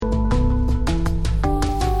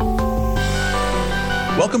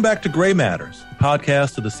Welcome back to Gray Matters, the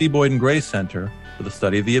podcast of the C. Boyden Gray Center for the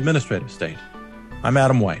Study of the Administrative State. I'm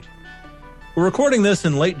Adam White. We're recording this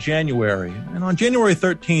in late January, and on January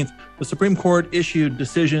 13th, the Supreme Court issued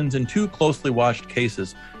decisions in two closely watched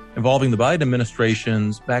cases involving the Biden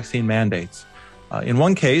administration's vaccine mandates. In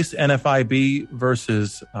one case, NFIB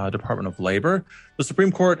versus Department of Labor, the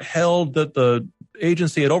Supreme Court held that the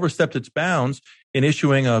agency had overstepped its bounds in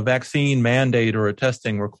issuing a vaccine mandate or a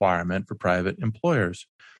testing requirement for private employers.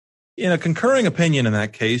 In a concurring opinion in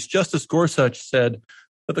that case, Justice Gorsuch said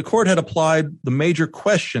that the court had applied the major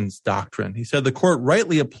questions doctrine. He said the court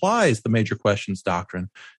rightly applies the major questions doctrine.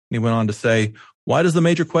 And he went on to say, why does the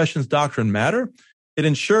major questions doctrine matter? It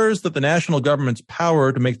ensures that the national government's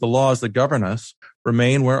power to make the laws that govern us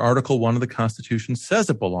remain where Article 1 of the Constitution says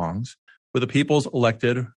it belongs, with the people's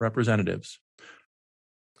elected representatives.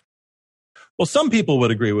 Well, some people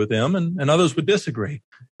would agree with him and others would disagree.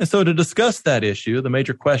 And so to discuss that issue, the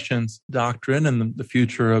major questions doctrine and the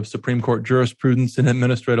future of Supreme Court jurisprudence in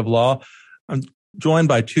administrative law, I'm joined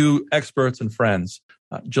by two experts and friends.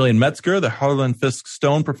 Gillian Metzger, the Harlan Fiske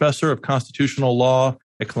Stone Professor of Constitutional Law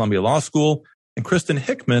at Columbia Law School, and Kristin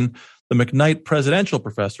Hickman, the McKnight Presidential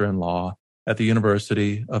Professor in Law at the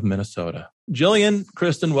University of Minnesota. Gillian,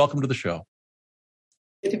 Kristin, welcome to the show.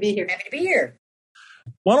 Good to be here. Happy to be here.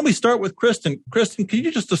 Why don't we start with Kristin? Kristin, can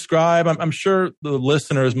you just describe, I'm sure the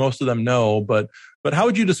listeners, most of them know, but how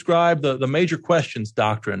would you describe the major questions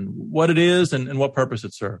doctrine, what it is and what purpose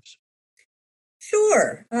it serves?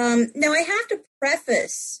 Sure. Now, I have to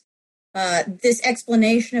preface this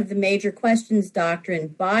explanation of the major questions doctrine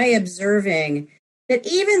by observing that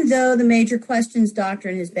even though the major questions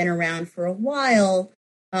doctrine has been around for a while,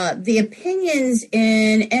 the opinions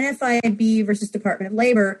in NFIB versus Department of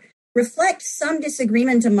Labor reflect some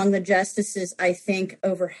disagreement among the justices, I think,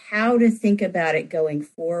 over how to think about it going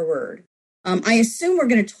forward. I assume we're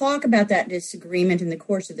going to talk about that disagreement in the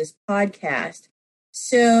course of this podcast.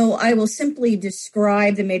 So I will simply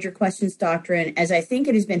describe the major questions doctrine as I think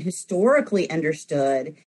it has been historically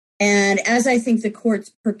understood, and as I think the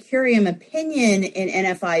court's per curiam opinion in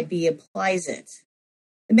NFIB applies it.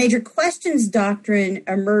 The major questions doctrine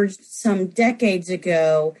emerged some decades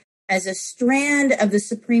ago as a strand of the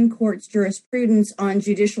Supreme Court's jurisprudence on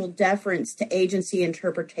judicial deference to agency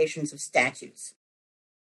interpretations of statutes.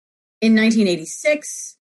 In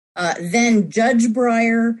 1986, then Judge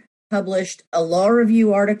Breyer published a law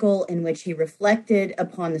review article in which he reflected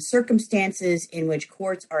upon the circumstances in which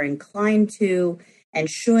courts are inclined to and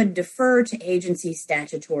should defer to agency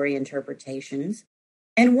statutory interpretations.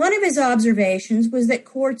 And one of his observations was that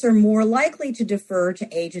courts are more likely to defer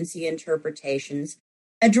to agency interpretations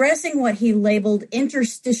addressing what he labeled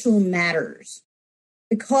interstitial matters,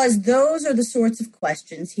 because those are the sorts of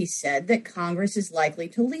questions, he said, that Congress is likely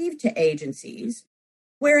to leave to agencies,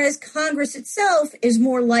 whereas Congress itself is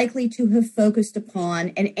more likely to have focused upon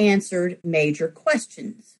and answered major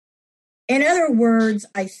questions. In other words,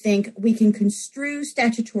 I think we can construe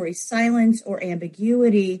statutory silence or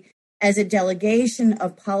ambiguity as a delegation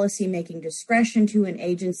of policymaking discretion to an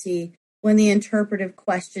agency when the interpretive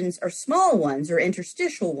questions are small ones or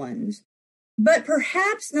interstitial ones, but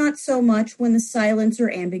perhaps not so much when the silence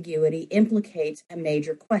or ambiguity implicates a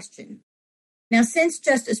major question. Now, since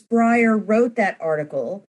Justice Breyer wrote that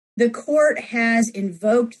article, the court has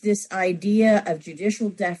invoked this idea of judicial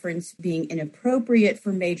deference being inappropriate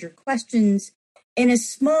for major questions in a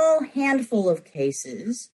small handful of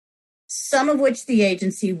cases, some of which the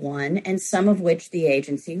agency won and some of which the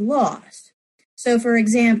agency lost. So, for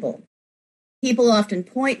example, people often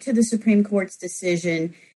point to the Supreme Court's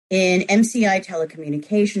decision in MCI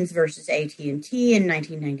Telecommunications versus AT&T in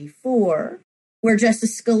 1994, where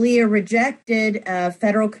Justice Scalia rejected a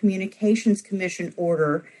Federal Communications Commission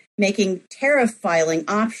order making tariff filing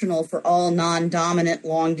optional for all non-dominant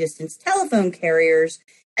long-distance telephone carriers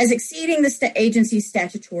as exceeding the agency's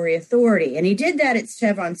statutory authority. And he did that at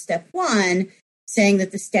Chevron Step 1, saying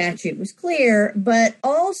that the statute was clear, but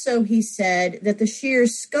also he said that the sheer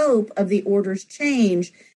scope of the order's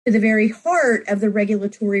change to the very heart of the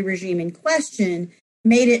regulatory regime in question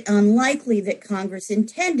made it unlikely that Congress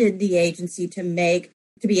intended the agency to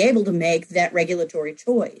be able to make that regulatory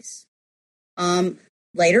choice.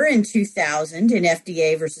 Later in 2000, in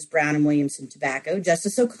FDA versus Brown and Williamson Tobacco,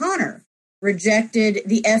 Justice O'Connor rejected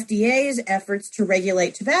the FDA's efforts to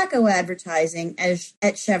regulate tobacco advertising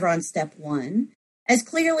at Chevron Step 1 as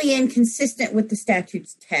clearly inconsistent with the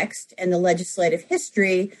statute's text and the legislative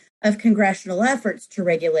history of congressional efforts to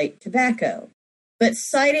regulate tobacco. But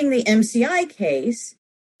citing the MCI case,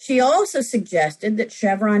 she also suggested that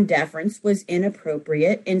Chevron deference was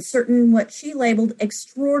inappropriate in certain what she labeled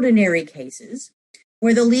extraordinary cases,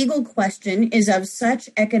 where the legal question is of such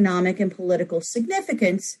economic and political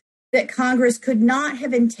significance that Congress could not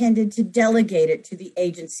have intended to delegate it to the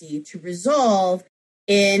agency to resolve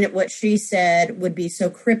in what she said would be so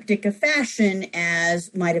cryptic a fashion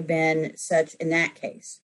as might have been such in that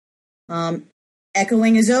case.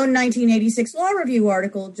 Echoing his own 1986 Law Review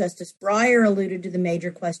article, Justice Breyer alluded to the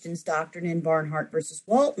major questions doctrine in Barnhart versus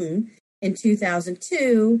Walton in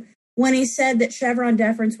 2002 when he said that Chevron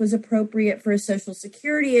deference was appropriate for a Social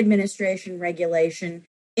Security Administration regulation,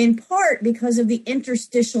 in part because of the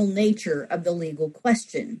interstitial nature of the legal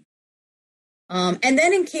question. And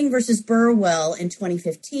then in King versus Burwell in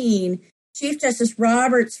 2015, Chief Justice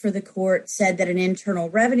Roberts for the court said that an Internal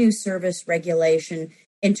Revenue Service regulation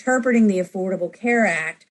interpreting the Affordable Care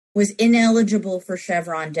Act was ineligible for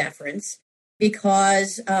Chevron deference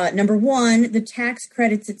because, number one, the tax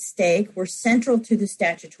credits at stake were central to the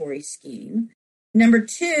statutory scheme. Number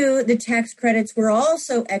two, the tax credits were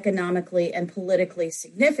also economically and politically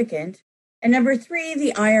significant. And number three,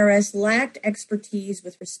 the IRS lacked expertise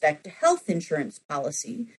with respect to health insurance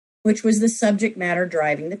policy, which was the subject matter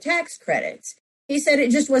driving the tax credits. He said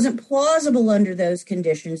it just wasn't plausible under those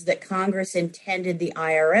conditions that Congress intended the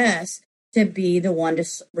IRS to be the one to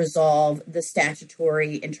resolve the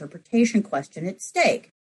statutory interpretation question at stake.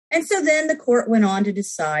 And so then the court went on to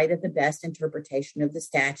decide that the best interpretation of the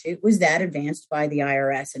statute was that advanced by the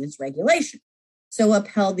IRS and its regulation. So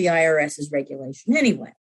upheld the IRS's regulation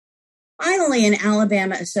anyway. Finally, in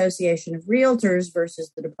Alabama Association of Realtors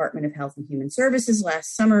versus the Department of Health and Human Services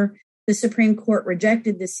last summer, the Supreme Court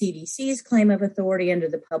rejected the CDC's claim of authority under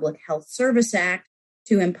the Public Health Service Act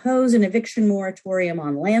to impose an eviction moratorium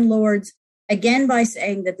on landlords, again by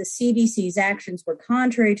saying that the CDC's actions were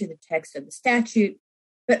contrary to the text of the statute,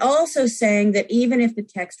 but also saying that even if the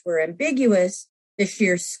text were ambiguous, the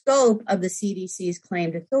sheer scope of the CDC's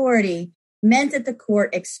claimed authority meant that the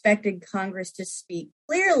court expected Congress to speak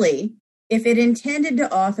clearly if it intended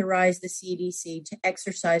to authorize the CDC to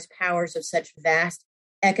exercise powers of such vast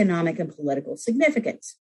economic and political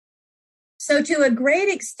significance. So to a great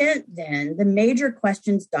extent, then, the major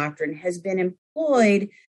questions doctrine has been employed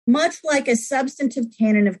much like a substantive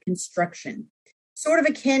canon of construction, sort of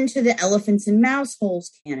akin to the elephants and mouse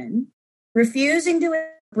holes canon, refusing to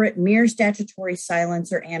interpret mere statutory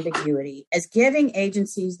silence or ambiguity as giving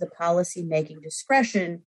agencies the policy-making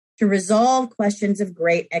discretion to resolve questions of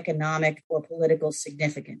great economic or political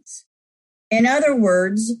significance. In other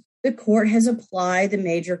words, the court has applied the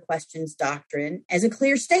major questions doctrine as a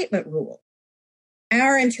clear statement rule.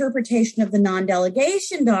 Our interpretation of the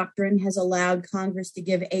non-delegation doctrine has allowed Congress to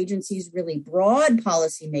give agencies really broad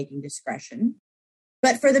policymaking discretion.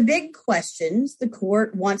 But for the big questions, the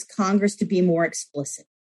court wants Congress to be more explicit.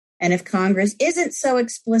 And if Congress isn't so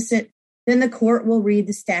explicit, then the court will read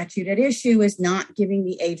the statute at issue as not giving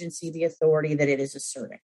the agency the authority that it is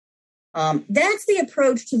asserting. That's the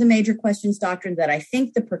approach to the major questions doctrine that I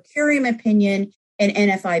think the per curiam opinion in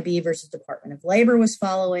NFIB versus Department of Labor was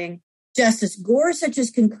following. Justice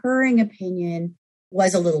Gorsuch's concurring opinion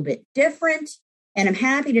was a little bit different, and I'm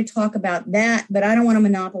happy to talk about that, but I don't want to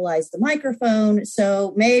monopolize the microphone,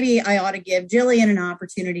 so maybe I ought to give Gillian an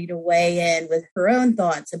opportunity to weigh in with her own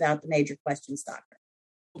thoughts about the major questions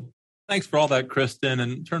doctrine. Thanks for all that, Kristin,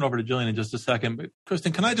 and turn over to Gillian in just a second. But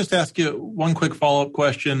Kristin, can I just ask you one quick follow-up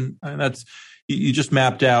question? And that's, you just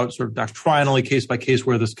mapped out sort of doctrinally, case by case,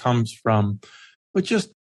 where this comes from. But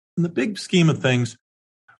just in the big scheme of things,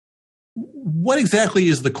 what exactly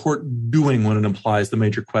is the court doing when it applies the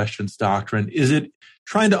major questions doctrine? Is it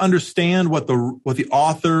trying to understand what the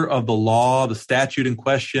author of the law, the statute in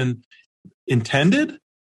question, intended?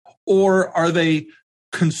 Or are they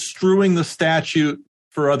construing the statute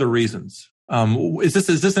for other reasons? Is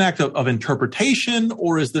this an act of interpretation,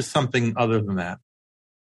 or is this something other than that?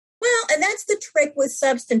 Well, and that's the trick with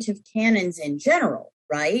substantive canons in general,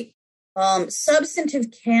 right? Substantive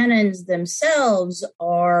canons themselves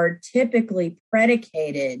are typically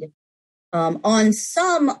predicated on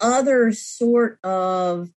some other sort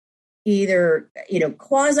of either,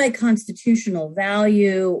 quasi-constitutional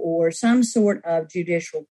value or some sort of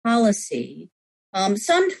judicial policy,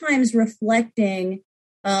 sometimes reflecting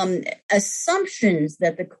assumptions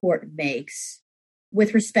that the court makes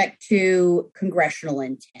with respect to congressional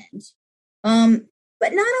intent.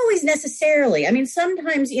 But not always necessarily. I mean,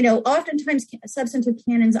 sometimes, oftentimes substantive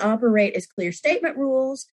canons operate as clear statement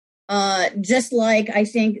rules, just like I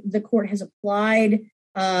think the court has applied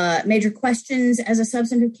major questions as a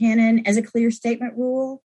substantive canon, as a clear statement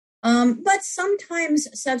rule. But sometimes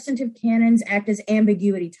substantive canons act as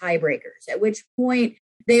ambiguity tiebreakers, at which point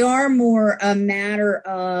they are more a matter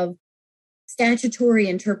of statutory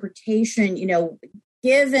interpretation,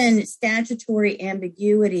 given statutory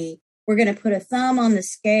ambiguity, we're going to put a thumb on the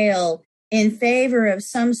scale in favor of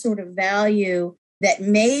some sort of value that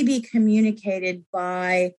may be communicated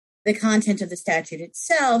by the content of the statute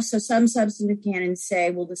itself. So some substantive canons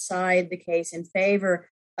say we'll decide the case in favor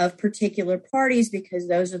of particular parties because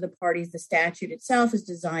those are the parties the statute itself is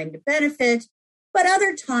designed to benefit. But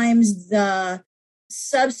other times the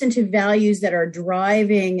substantive values that are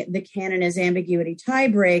driving the canon as ambiguity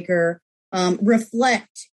tiebreaker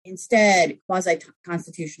reflect instead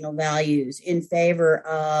quasi-constitutional values in favor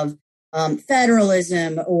of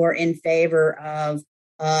federalism or in favor of,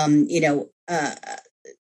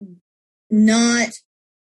 not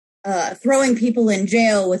throwing people in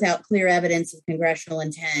jail without clear evidence of congressional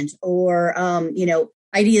intent or,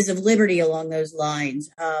 ideas of liberty along those lines,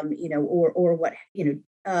 or what,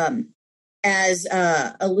 as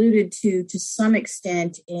alluded to some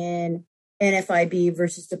extent in NFIB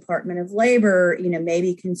versus Department of Labor,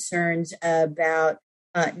 maybe concerns about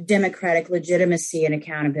democratic legitimacy and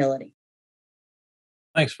accountability.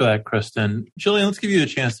 Thanks for that, Kristin. Gillian, let's give you a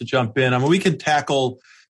chance to jump in. I mean, we can tackle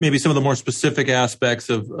maybe some of the more specific aspects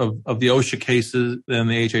of the OSHA cases and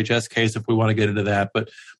the HHS case if we want to get into that. But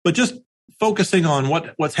just focusing on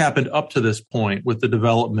what's happened up to this point with the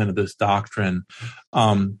development of this doctrine.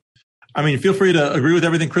 Feel free to agree with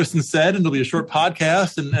everything Kristin said, and it'll be a short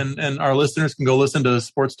podcast, and our listeners can go listen to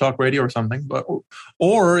Sports Talk Radio or something.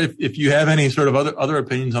 Or if you have any sort of other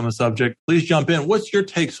opinions on the subject, please jump in. What's your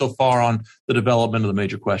take so far on the development of the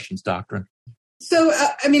major questions doctrine? So,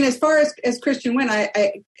 as far as Kristin went,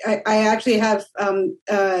 I actually have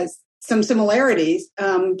some similarities,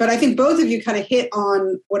 but I think both of you kind of hit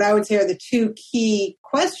on what I would say are the two key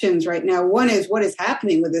questions right now. One is what is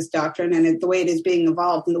happening with this doctrine and the way it is being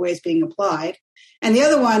evolved and the way it's being applied. And the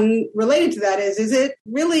other one related to that is it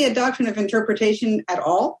really a doctrine of interpretation at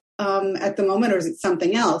all at the moment, or is it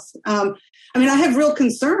something else? I have real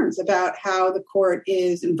concerns about how the court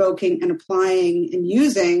is invoking and applying and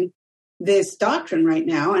using this doctrine right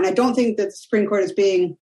now. And I don't think that the Supreme Court is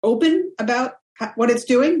being open about what it's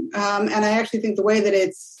doing. And I actually think the way that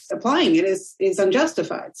it's applying it is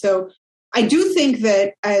unjustified. So I do think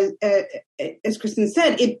that, as Kristin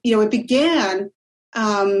said, it began,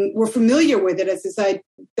 we're familiar with it as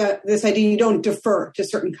this idea you don't defer to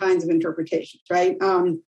certain kinds of interpretations, right?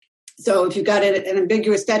 So if you've got an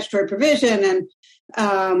ambiguous statutory provision and,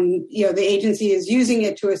 the agency is using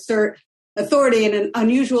it to assert authority in an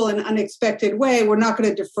unusual and unexpected way, we're not going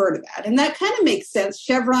to defer to that. And that kind of makes sense.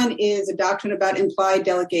 Chevron is a doctrine about implied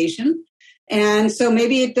delegation. And so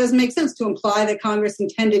maybe it does make sense to imply that Congress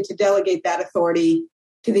intended to delegate that authority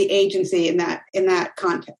to the agency in that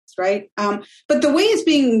context, right? But the way it's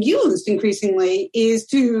being used increasingly is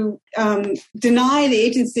to deny the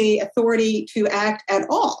agency authority to act at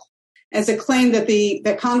all, as a claim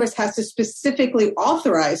that Congress has to specifically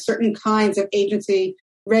authorize certain kinds of agency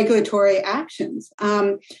regulatory actions.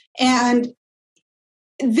 And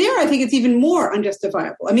there, I think it's even more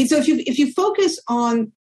unjustifiable. So if you focus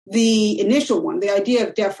on the initial one, the idea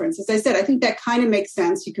of deference, as I said, I think that kind of makes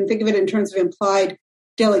sense. You can think of it in terms of implied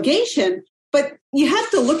delegation, but you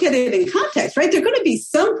have to look at it in context, right? There are going to be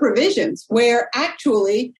some provisions where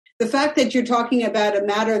actually the fact that you're talking about a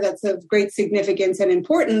matter that's of great significance and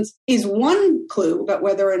importance is one clue about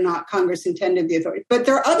whether or not Congress intended the authority. But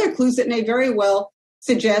there are other clues that may very well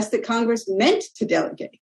suggest that Congress meant to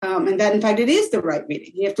delegate, and that, in fact, it is the right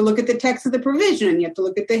reading. You have to look at the text of the provision, and you have to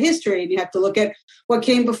look at the history, and you have to look at what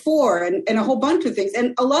came before, and a whole bunch of things.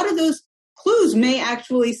 And a lot of those clues may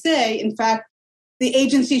actually say, in fact, the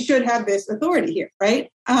agency should have this authority here, right?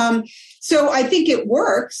 So I think it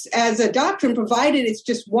works as a doctrine, provided it's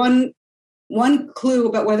just one clue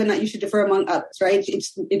about whether or not you should defer among others, right?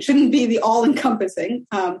 It shouldn't be the all-encompassing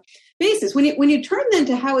basis. When you turn then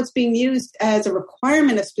to how it's being used as a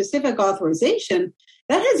requirement of specific authorization,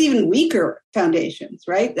 that has even weaker foundations,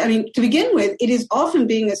 right? To begin with, it is often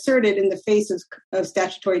being asserted in the face of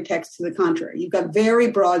statutory text to the contrary. You've got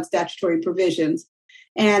very broad statutory provisions,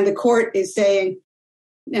 and the court is saying,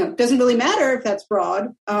 it doesn't really matter if that's broad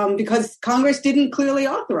because Congress didn't clearly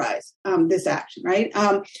authorize this action, right?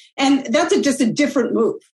 And that's just a different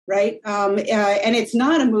move, right? And it's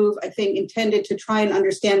not a move, I think, intended to try and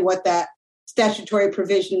understand what that statutory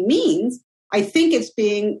provision means. I think it's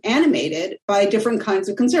being animated by different kinds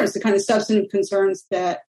of concerns, the kind of substantive concerns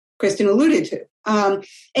that Kristin alluded to. And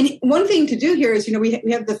one thing to do here is, we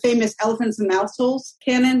have the famous elephants and mouse holes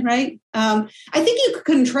canon, right? I think you could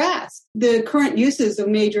contrast the current uses of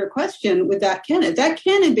major question with that canon. That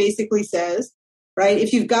canon basically says, right,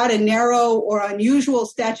 if you've got a narrow or unusual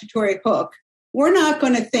statutory hook, we're not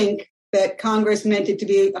going to think that Congress meant it to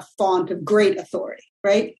be a font of great authority,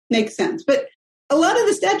 right? Makes sense. But a lot of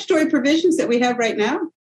the statutory provisions that we have right now,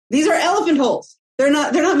 these are elephant holes. They're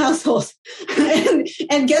not mouse holes.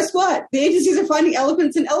 and guess what? The agencies are finding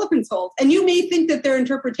elephants in elephants holes. And you may think that their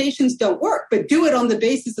interpretations don't work, but do it on the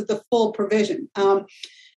basis of the full provision. And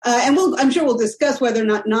I'm sure we'll discuss whether or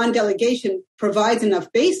not non-delegation provides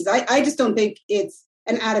enough basis. I just don't think it's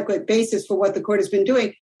an adequate basis for what the court has been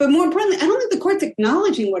doing. But more importantly, I don't think the court's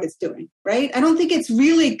acknowledging what it's doing, right? I don't think it's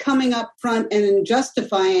really coming up front and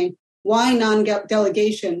justifying why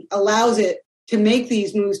non-delegation allows it to make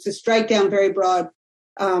these moves to strike down very broad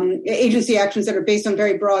agency actions that are based on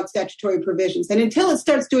very broad statutory provisions. And until it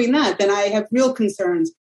starts doing that, then I have real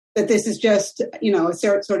concerns that this is just, a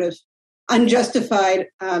sort of unjustified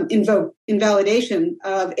invalidation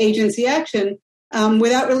of agency action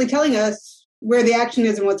without really telling us where the action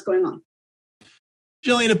is and what's going on.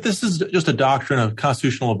 Gillian, if this is just a doctrine of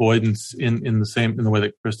constitutional avoidance in the way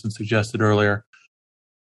that Kristin suggested earlier,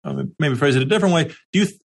 maybe phrase it a different way,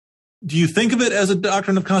 do you think of it as a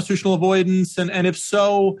doctrine of constitutional avoidance? And if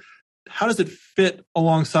so, how does it fit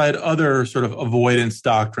alongside other sort of avoidance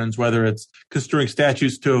doctrines, whether it's construing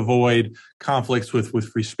statutes to avoid conflicts with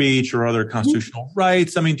free speech or other constitutional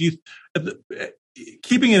rights? I mean,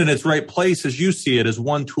 keeping it in its right place as you see it as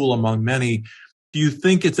one tool among many, do you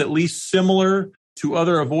think it's at least similar to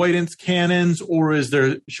other avoidance canons, or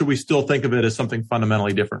should we still think of it as something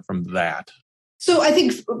fundamentally different from that? So I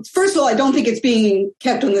think, first of all, I don't think it's being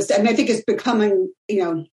kept on this. I think it's becoming,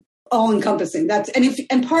 all-encompassing.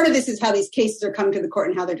 And part of this is how these cases are coming to the court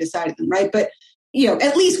and how they're deciding them, right? But,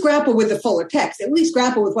 at least grapple with the fuller text, at least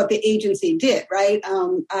grapple with what the agency did, right?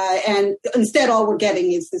 And instead, all we're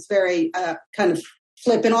getting is this very kind of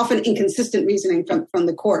flip and often inconsistent reasoning from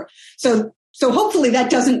the court. So hopefully that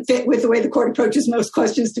doesn't fit with the way the court approaches most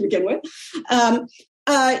questions to begin with.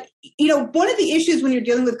 One of the issues when you're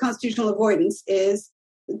dealing with constitutional avoidance is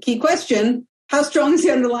the key question: how strong is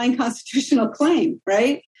the underlying constitutional claim,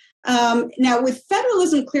 right? Now, with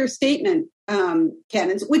federalism clear statement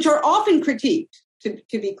canons, which are often critiqued, to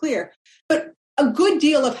be clear, but a good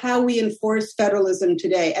deal of how we enforce federalism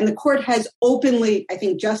today, and the court has openly, I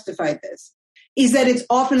think, justified this, is that it's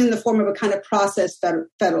often in the form of a kind of process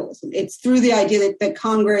federalism. It's through the idea that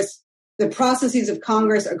Congress, the processes of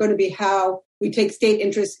Congress are going to be how we take state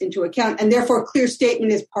interests into account. And therefore, clear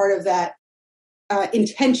statement is part of that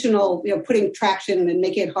intentional, putting traction and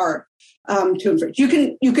making it hard to enforce. You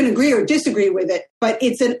can agree or disagree with it, but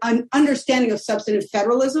it's an understanding of substantive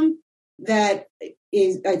federalism that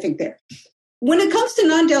is, I think, there. When it comes to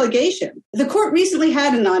non-delegation, the court recently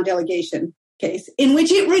had a non-delegation case in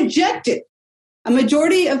which it rejected. A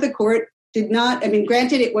majority of the court did not,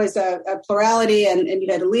 granted it was a plurality and you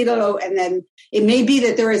had Alito, and then it may be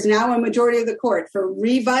that there is now a majority of the court for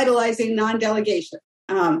revitalizing non-delegation.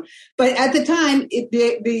 But at the time,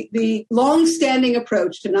 the long-standing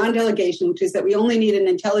approach to non-delegation, which is that we only need an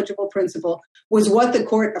intelligible principle, was what the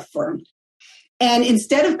court affirmed. And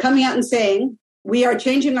instead of coming out and saying, we are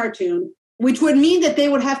changing our tune, which would mean that they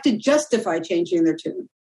would have to justify changing their tune.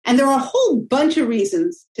 And there are a whole bunch of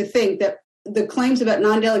reasons to think that the claims about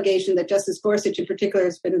non-delegation that Justice Gorsuch in particular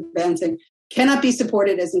has been advancing cannot be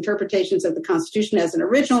supported as interpretations of the Constitution as an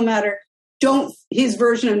original matter. His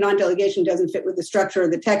version of non-delegation doesn't fit with the structure of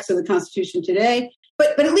the text of the Constitution today,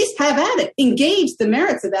 but at least have at it. Engage the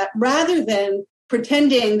merits of that rather than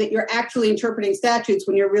pretending that you're actually interpreting statutes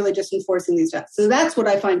when you're really just enforcing these statutes. So that's what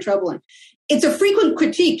I find troubling. It's a frequent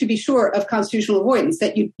critique, to be sure, of constitutional avoidance,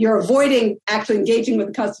 that you're avoiding actually engaging with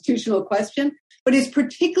the constitutional question. But it's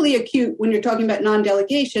particularly acute when you're talking about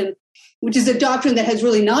non-delegation, which is a doctrine that has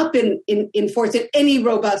really not been enforced in any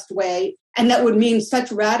robust way, and that would mean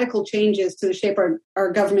such radical changes to the shape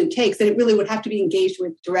our government takes that it really would have to be engaged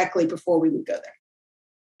with directly before we would go there.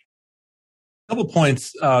 A couple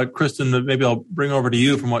points, Kristin, that maybe I'll bring over to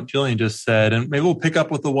you from what Gillian just said, and maybe we'll pick up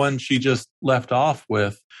with the one she just left off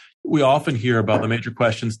with. We often hear about the major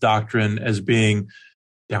questions doctrine as being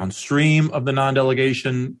downstream of the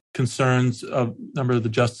non-delegation concerns of a number of the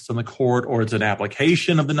justices on the court, or it's an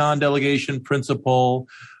application of the non-delegation principle.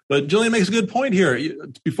 But Gillian makes a good point here.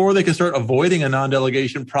 Before they can start avoiding a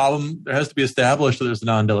non-delegation problem, there has to be established that there's a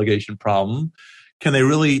non-delegation problem. Can they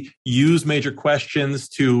really use major questions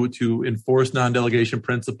to enforce non-delegation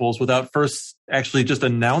principles without first actually just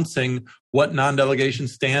announcing what non-delegation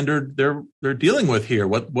standard they're dealing with here?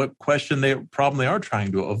 What problem they are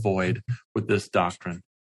trying to avoid with this doctrine?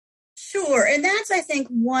 Sure. And that's, I think,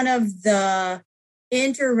 one of the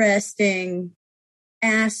interesting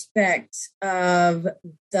aspects of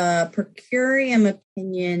the per curiam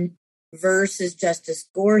opinion versus Justice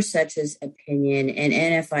Gorsuch's opinion in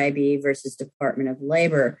NFIB versus Department of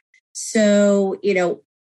Labor. So,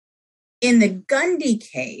 in the Gundy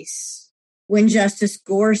case, when Justice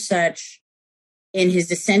Gorsuch, in his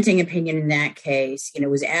dissenting opinion in that case,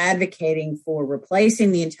 was advocating for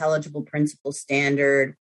replacing the intelligible principle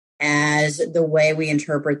standard as the way we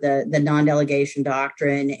interpret the non-delegation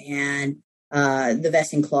doctrine and the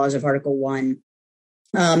vesting clause of Article 1.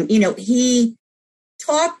 He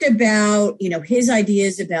talked about, his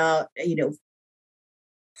ideas about,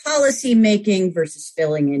 policy making versus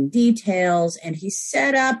filling in details, and he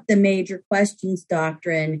set up the major questions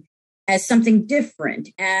doctrine as something different,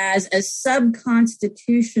 as a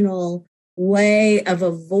subconstitutional way of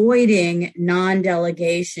avoiding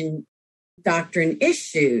non-delegation doctrine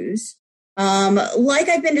issues, like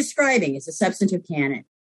I've been describing. It's a substantive canon.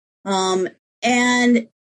 And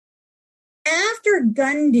after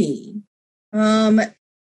Gundy,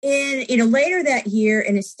 later that year,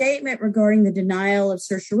 in a statement regarding the denial of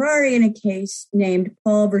certiorari in a case named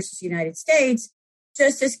Paul versus United States,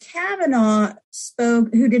 Justice Kavanaugh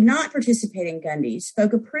who did not participate in Gundy,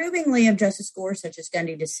 spoke approvingly of Justice Gorsuch's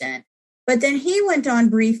Gundy dissent. But then he went on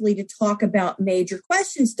briefly to talk about major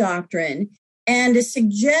questions doctrine and to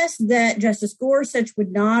suggest that Justice Gorsuch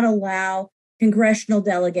would not allow congressional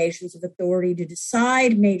delegations of authority to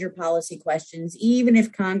decide major policy questions, even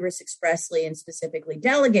if Congress expressly and specifically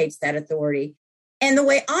delegates that authority. And the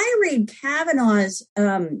way I read Kavanaugh's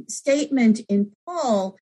statement in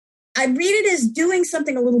Paul, I read it as doing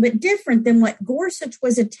something a little bit different than what Gorsuch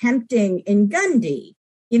was attempting in Gundy,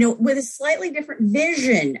 with a slightly different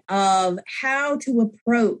vision of how to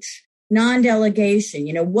approach non-delegation,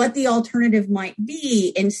 what the alternative might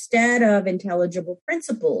be instead of intelligible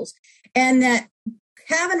principles. And that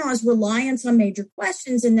Kavanaugh's reliance on major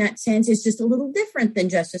questions in that sense is just a little different than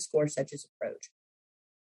Justice Gorsuch's approach.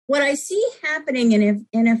 What I see happening in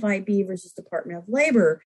NFIB versus Department of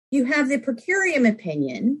Labor, you have the per curiam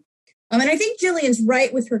opinion. And I think Gillian's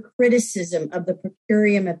right with her criticism of the per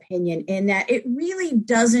curiam opinion in that it really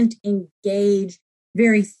doesn't engage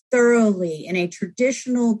very thoroughly in a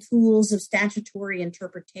traditional tools of statutory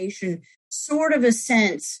interpretation sort of a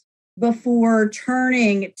sense before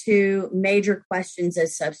turning to major questions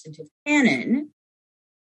as substantive canon.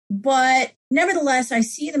 But nevertheless, I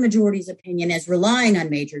see the majority's opinion as relying on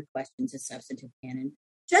major questions as substantive canon.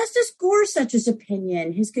 Justice Gorsuch's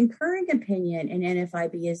opinion, his concurring opinion in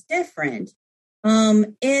NFIB is different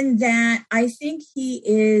in that I think he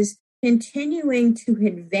is continuing to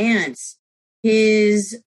advance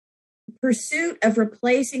his pursuit of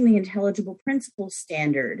replacing the intelligible principles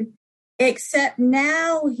standard, except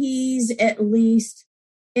now he's at least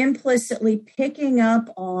implicitly picking up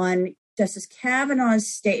on Justice Kavanaugh's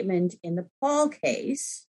statement in the Paul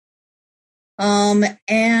case,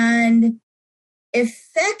 and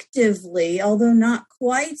effectively, although not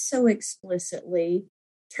quite so explicitly,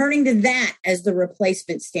 turning to that as the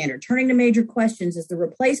replacement standard, turning to major questions as the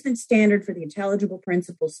replacement standard for the intelligible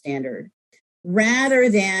principles standard, rather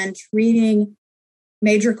than treating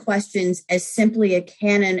major questions as simply a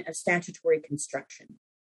canon of statutory construction.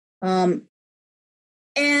 And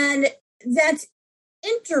that's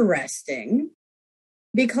interesting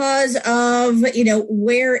because of,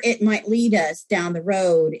 where it might lead us down the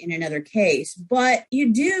road in another case. But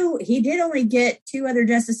he did only get 2 other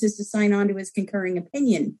justices to sign on to his concurring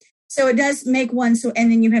opinion. So it does make one,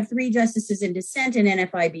 and then you have 3 justices in dissent in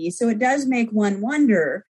NFIB. So it does make one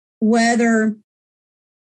wonder whether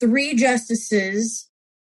 3 justices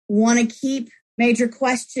want to keep major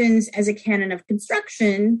questions as a canon of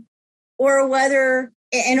construction, or whether,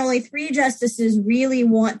 and only 3 justices really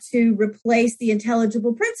want to replace the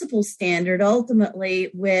intelligible principles standard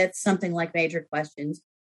ultimately with something like major questions,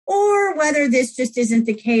 or whether this just isn't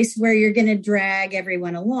the case where you're going to drag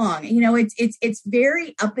everyone along. It's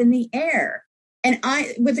very up in the air. And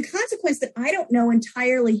with the consequence that I don't know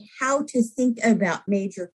entirely how to think about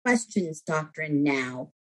major questions doctrine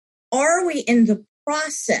now. Are we in the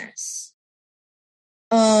process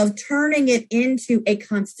of turning it into a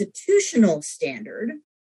constitutional standard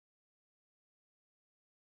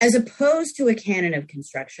as opposed to a canon of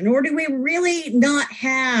construction? Or do we really not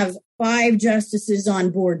have 5 justices on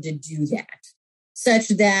board to do that, such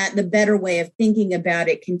that the better way of thinking about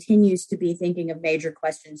it continues to be thinking of major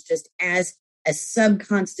questions just as a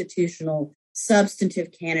subconstitutional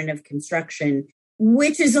substantive canon of construction,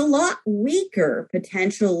 which is a lot weaker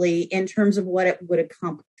potentially in terms of what it would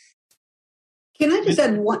accomplish? Can I just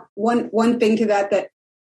add one thing to that?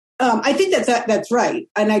 I think that's right,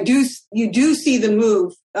 and you do see the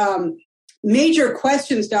move, major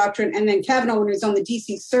questions doctrine, and then Kavanaugh, when he was on the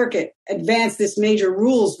D.C. Circuit, advanced this major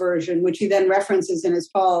rules version, which he then references in his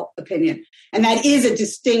Paul opinion, and that is a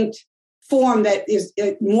distinct form that is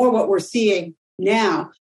more what we're seeing now,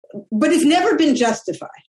 but it's never been justified,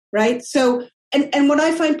 right? So, and what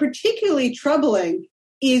I find particularly troubling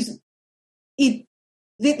is the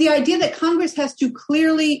idea that Congress has to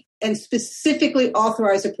clearly and specifically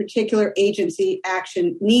authorize a particular agency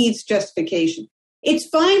action needs justification. It's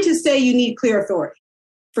fine to say you need clear authority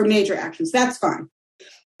for major actions. That's fine.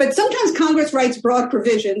 But sometimes Congress writes broad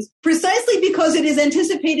provisions precisely because it is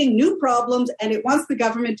anticipating new problems and it wants the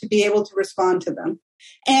government to be able to respond to them.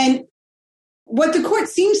 And what the court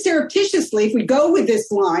seems surreptitiously, if we go with this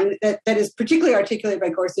line that is particularly articulated by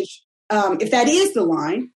Gorsuch, if that is the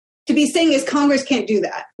line, to be saying is Congress can't do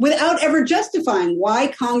that without ever justifying why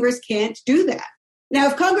Congress can't do that. Now,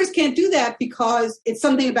 if Congress can't do that because it's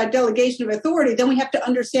something about delegation of authority, then we have to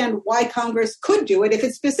understand why Congress could do it if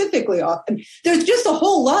it's specifically off. There's just a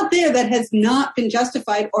whole lot there that has not been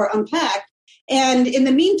justified or unpacked. And in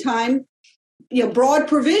the meantime, broad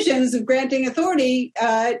provisions of granting authority,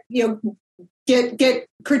 get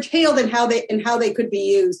curtailed in how they could be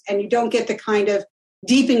used, and you don't get the kind of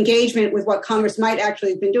deep engagement with what Congress might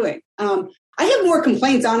actually have been doing. I have more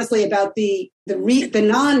complaints, honestly, about the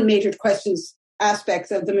non-major questions aspects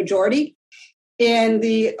of the majority in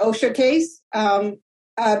the OSHA case,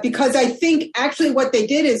 because I think actually what they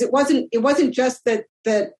did is it wasn't just that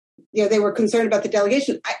they were concerned about the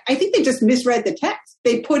delegation. I think they just misread the text.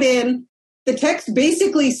 They put in the text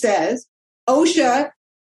basically says OSHA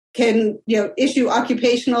can issue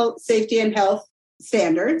occupational safety and health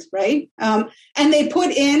standards, right? And they put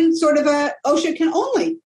in sort of OSHA can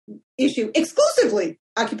only issue exclusively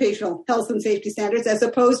occupational health and safety standards, as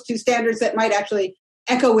opposed to standards that might actually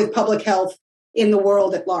echo with public health in the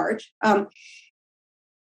world at large.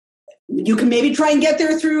 You can maybe try and get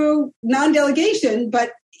there through non-delegation,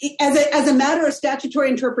 but as a matter of statutory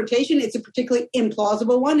interpretation, it's a particularly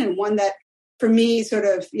implausible one, and one that, for me, sort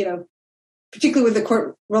of, particularly with the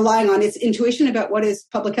court relying on its intuition about what is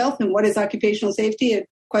public health and what is occupational safety, and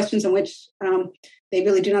questions on which they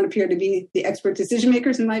really do not appear to be the expert decision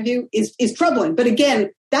makers, in my view, is troubling. But again,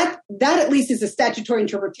 that at least is a statutory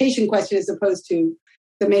interpretation question as opposed to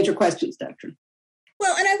the major questions doctrine.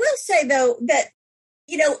 Well, and I will say, though, that,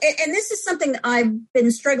 and this is something that I've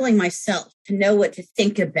been struggling myself to know what to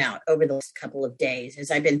think about over the last couple of days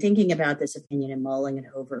as I've been thinking about this opinion and mulling it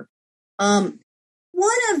over. One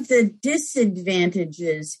of the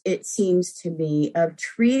disadvantages, it seems to me, of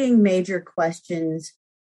treating major questions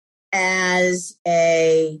as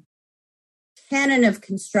a canon of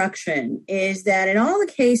construction is that in all the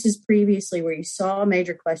cases previously where you saw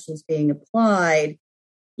major questions being applied,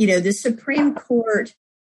 the Supreme Court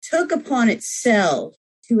took upon itself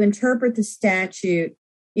to interpret the statute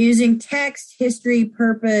using text, history,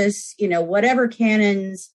 purpose, whatever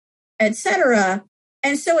canons, etc.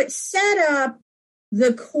 And so it set up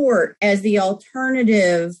the court as the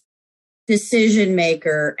alternative decision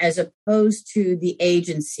maker as opposed to the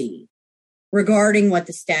agency regarding what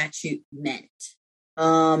the statute meant.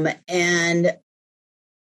 And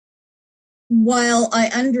while I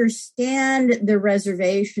understand the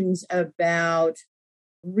reservations about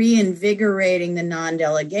reinvigorating the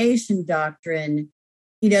non-delegation doctrine,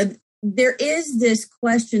 there is this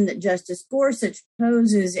question that Justice Gorsuch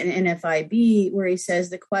poses in NFIB where he says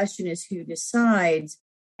the question is who decides.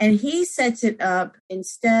 And he sets it up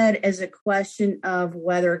instead as a question of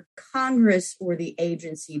whether Congress or the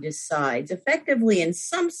agency decides, effectively, in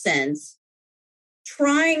some sense,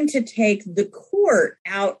 trying to take the court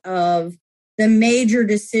out of the major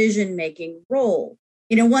decision-making role.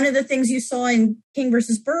 One of the things you saw in King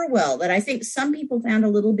versus Burwell that I think some people found a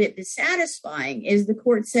little bit dissatisfying is the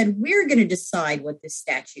court said, we're going to decide what this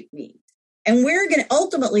statute means. And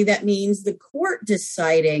ultimately, that means the court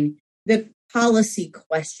deciding the policy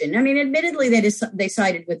question. I mean, admittedly, they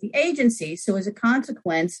sided with the agency. So as a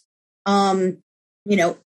consequence, you've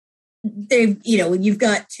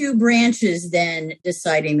got two branches then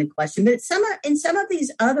deciding the question. But in some of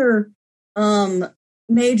these other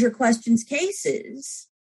major questions cases,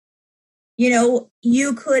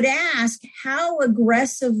 you could ask how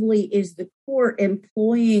aggressively is the court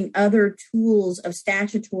employing other tools of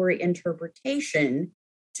statutory interpretation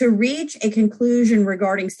to reach a conclusion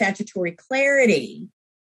regarding statutory clarity,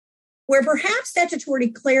 where perhaps statutory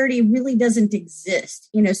clarity really doesn't exist.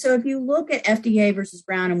 So if you look at FDA versus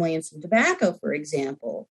Brown and Williamson Tobacco, for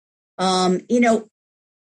example, the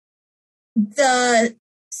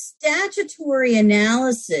statutory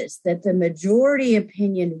analysis that the majority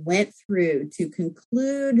opinion went through to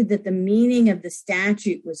conclude that the meaning of the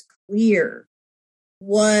statute was clear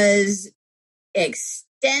was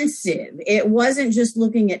extensive. It wasn't just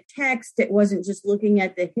looking at text. It wasn't just looking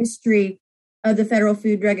at the history. of the Federal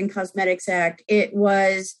Food, Drug, and Cosmetics Act. It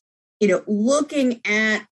was, looking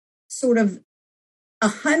at sort of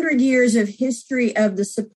 100 years of history of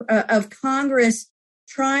of Congress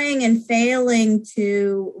trying and failing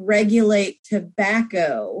to regulate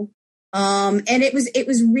tobacco. And it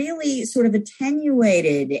was really sort of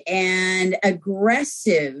attenuated and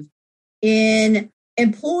aggressive in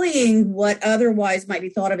employing what otherwise might be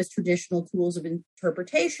thought of as traditional tools of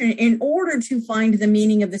interpretation in order to find the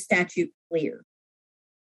meaning of the statute clear.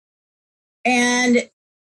 And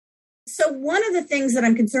so one of the things that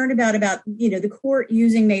I'm concerned about, the court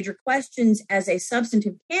using major questions as a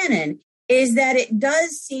substantive canon is that it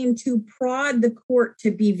does seem to prod the court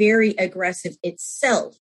to be very aggressive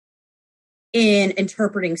itself in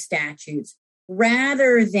interpreting statutes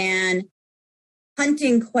rather than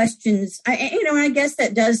punting questions. I guess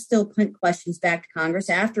that does still punt questions back to Congress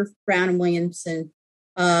after Brown and Williamson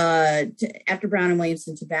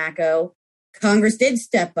tobacco. Congress did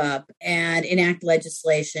step up and enact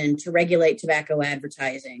legislation to regulate tobacco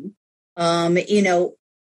advertising. But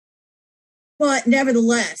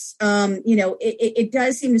nevertheless, it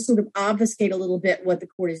does seem to sort of obfuscate a little bit what the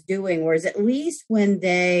court is doing, whereas at least when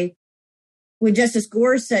Justice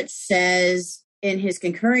Gorsuch says in his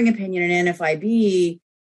concurring opinion in NFIB,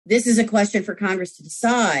 this is a question for Congress to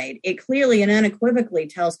decide, it clearly and unequivocally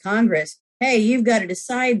tells Congress, hey, you've got to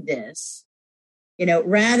decide this,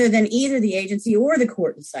 rather than either the agency or the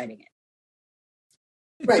court deciding it.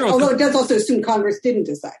 Right, although it does also assume Congress didn't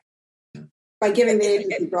decide by giving the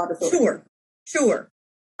agency broad authority. Sure.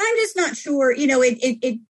 I'm just not sure,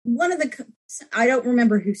 I don't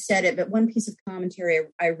remember who said it, but one piece of commentary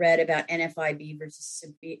I read about NFIB versus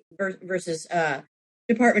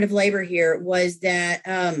Department of Labor here was that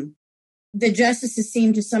the justices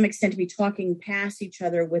seem to some extent to be talking past each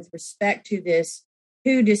other with respect to this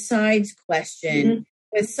who decides question,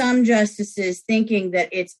 with some justices thinking that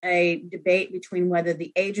it's a debate between whether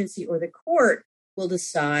the agency or the court will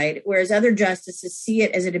decide, whereas other justices see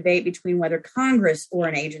it as a debate between whether Congress or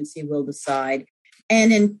an agency will decide.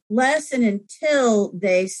 And unless and until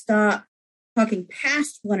they stop talking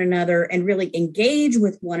past one another and really engage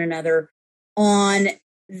with one another on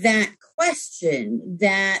that question,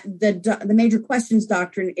 that the major questions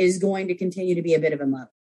doctrine is going to continue to be a bit of a muddle.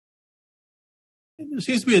 There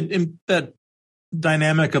seems to be that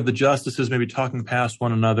dynamic of the justices maybe talking past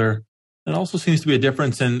one another. It also seems to be a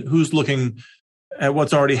difference in who's looking at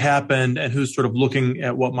what's already happened and who's sort of looking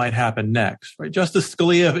at what might happen next. Right? Justice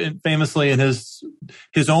Scalia, famously in his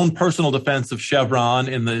own personal defense of Chevron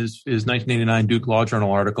in his 1989 Duke Law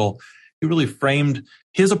Journal article, he really framed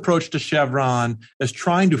his approach to Chevron as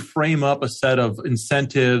trying to frame up a set of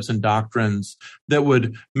incentives and doctrines that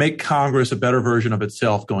would make Congress a better version of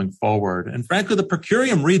itself going forward. And frankly, the per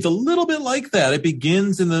curiam reads a little bit like that. It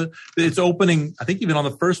begins in its opening, I think even on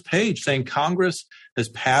the first page, saying Congress has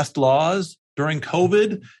passed laws during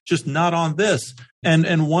COVID, just not on this.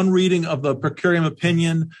 And one reading of the per curiam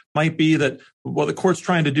opinion might be that what the court's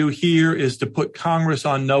trying to do here is to put Congress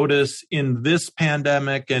on notice in this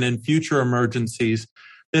pandemic and in future emergencies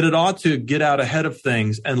that it ought to get out ahead of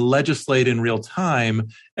things and legislate in real time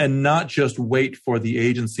and not just wait for the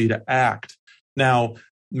agency to act. Now,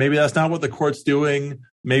 maybe that's not what the court's doing.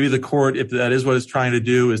 Maybe the court, if that is what it's trying to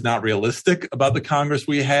do, is not realistic about the Congress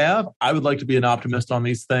we have. I would like to be an optimist on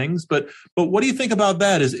these things. But what do you think about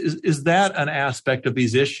that? Is that an aspect of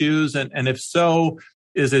these issues? And if so,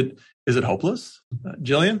 is it hopeless?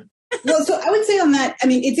 Gillian? Well, so I would say on that,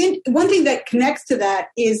 one thing that connects to that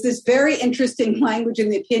is this very interesting language in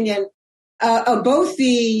the opinion of both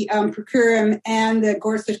the per curiam and the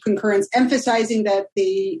Gorsuch concurrence, emphasizing that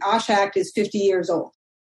the OSHA Act is 50 years old.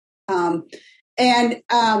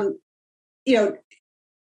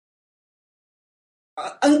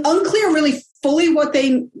 Unclear really fully what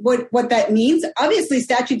that means. Obviously,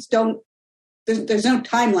 statutes there's no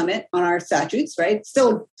time limit on our statutes, right?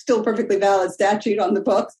 Still perfectly valid statute on the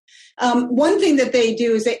books. One thing that they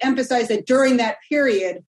do is they emphasize that during that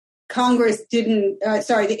period,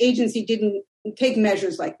 the agency didn't take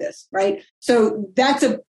measures like this, right? So that's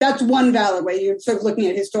one valid way. You're sort of looking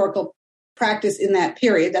at historical practice in that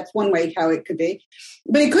period. That's one way how it could be.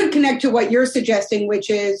 But it could connect to what you're suggesting, which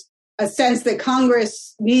is a sense that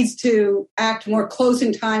Congress needs to act more close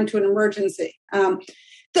in time to an emergency.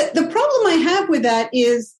 The problem I have with that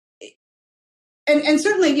is, and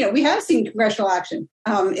certainly, we have seen congressional action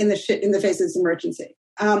in the face of this emergency.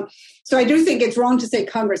 So I do think it's wrong to say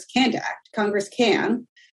Congress can't act. Congress can.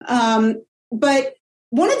 But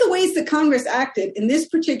one of the ways that Congress acted in this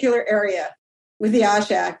particular area with the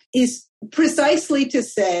OSHA Act is precisely to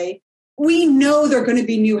say, we know there are going to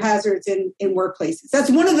be new hazards in workplaces.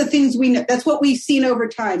 That's one of the things we know. That's what we've seen over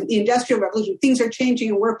time. The Industrial Revolution, things are changing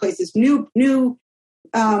in workplaces, new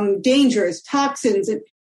dangers, toxins. And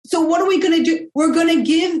so what are we going to do? We're going to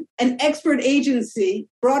give an expert agency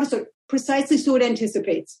precisely so it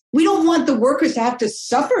anticipates. We don't want the workers to have to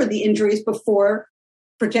suffer the injuries before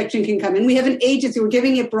protection can come in. We have an agency. We're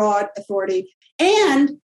giving it broad authority.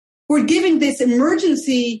 And we're giving this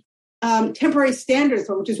emergency temporary standards,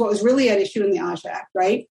 which is what was really at issue in the OSHA Act,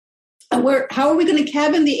 right? And how are we going to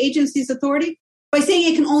cabin the agency's authority? By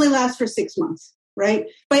saying it can only last for 6 months, right?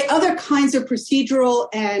 By other kinds of procedural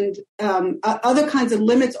and other kinds of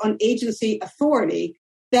limits on agency authority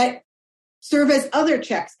that serve as other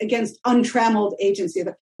checks against untrammeled agency.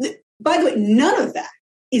 By the way, none of that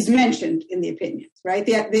is mentioned in the opinions, right?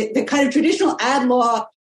 The kind of traditional ad law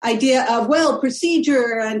idea of,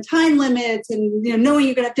 procedure and time limits and knowing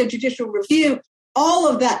you're going to have to have judicial review, all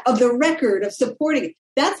of that, of the record, of supporting it.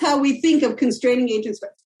 That's how we think of constraining agents, but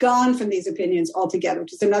gone from these opinions altogether,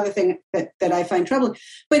 which is another thing that I find troubling.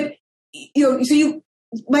 But,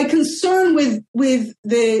 my concern with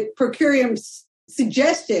the per curiam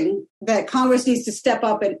suggesting that Congress needs to step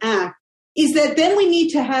up and act is that then we need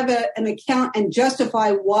to have an account and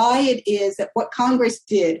justify why it is that what Congress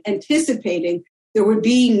did, anticipating there would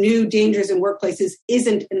be new dangers in workplaces,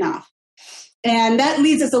 isn't enough. And that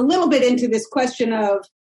leads us a little bit into this question of,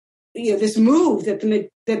 this move that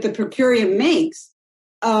the per curiam makes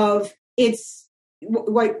of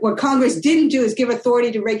what Congress didn't do is give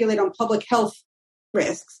authority to regulate on public health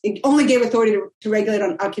risks. It only gave authority to regulate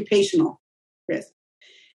on occupational risks.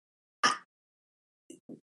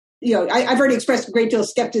 I've already expressed a great deal of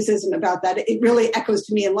skepticism about that. It really echoes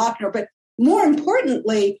to me in Lochner. But more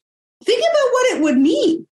importantly, think about what it would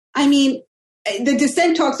mean. I mean, the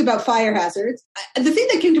dissent talks about fire hazards. The thing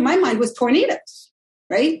that came to my mind was tornadoes,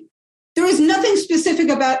 right? There is nothing specific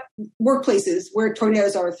about workplaces where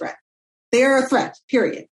tornadoes are a threat. They are a threat,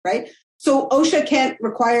 period, right? So OSHA can't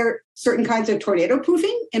require certain kinds of tornado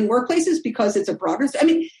proofing in workplaces because it's a broader. I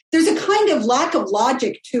mean, there's a kind of lack of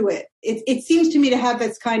logic to it. It seems to me to have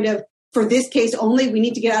this kind of, for this case only, we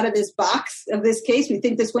need to get out of this box of this case. We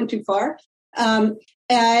think this went too far. And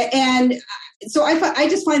so I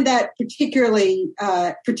just find that particularly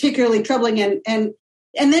troubling.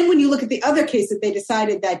 And then when you look at the other case that they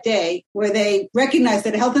decided that day, where they recognized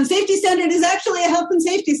that a health and safety standard is actually a health and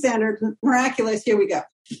safety standard, miraculous, here we go.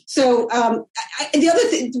 So the other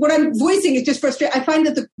thing, what I'm voicing is just frustration. I find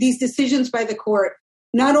that these decisions by the court,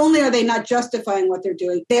 not only are they not justifying what they're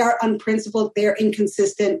doing, they are unprincipled, they are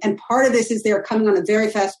inconsistent. And part of this is they're coming on a very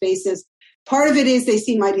fast basis. Part of it is they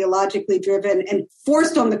seem ideologically driven and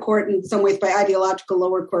forced on the court in some ways by ideological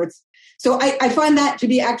lower courts. So I find that to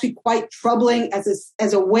be actually quite troubling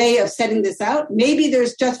as a way of setting this out. Maybe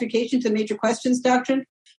there's justification to major questions doctrine,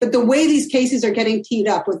 but the way these cases are getting teed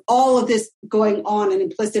up with all of this going on and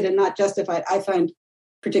implicit and not justified, I find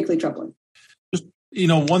particularly troubling. Just,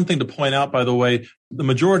 one thing to point out, by the way, the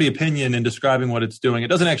majority opinion in describing what it's doing, it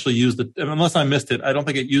doesn't actually use unless I missed it, I don't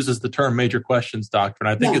think it uses the term major questions doctrine.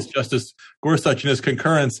 I think it's Justice Gorsuch in his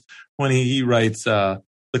concurrence when he writes,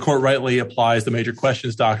 the court rightly applies the major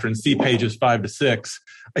questions doctrine, see pages 5 to 6.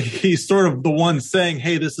 He's sort of the one saying,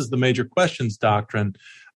 hey, this is the major questions doctrine.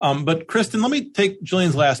 But Kristin, let me take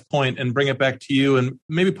Gillian's last point and bring it back to you and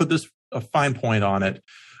maybe put a fine point on it.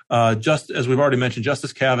 Just as we've already mentioned,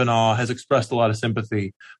 Justice Kavanaugh has expressed a lot of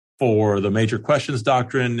sympathy for the major questions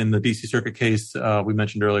doctrine. In the DC Circuit case we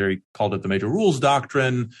mentioned earlier, he called it the major rules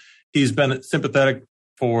doctrine. He's been sympathetic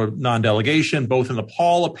for non-delegation, both in the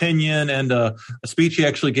Paul opinion and a speech he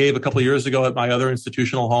actually gave a couple of years ago at my other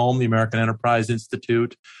institutional home, the American Enterprise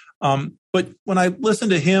Institute. But when I listen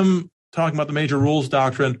to him talking about the major rules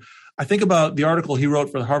doctrine, I think about the article he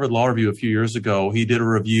wrote for the Harvard Law Review a few years ago. He did a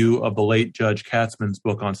review of the late Judge Katzmann's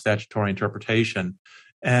book on statutory interpretation.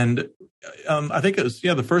 And I think it was,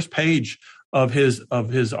 the first page of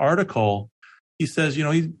his article, he says,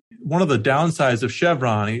 one of the downsides of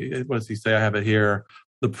Chevron, what does he say? I have it here.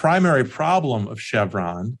 The primary problem of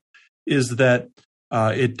Chevron is that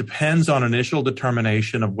it depends on initial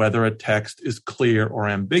determination of whether a text is clear or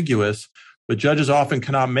ambiguous, but judges often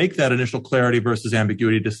cannot make that initial clarity versus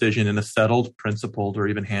ambiguity decision in a settled, principled, or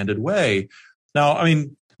even handed way. Now, I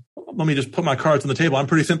mean, let me just put my cards on the table. I'm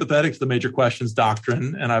pretty sympathetic to the major questions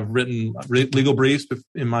doctrine, and I've written legal briefs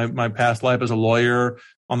in my past life as a lawyer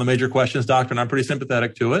on the major questions doctrine. I'm pretty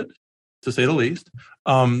sympathetic to it, to say the least.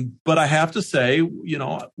 But I have to say,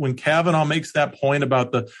 when Kavanaugh makes that point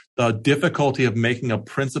about the difficulty of making a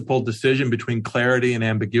principled decision between clarity and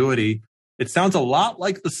ambiguity, it sounds a lot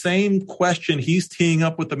like the same question he's teeing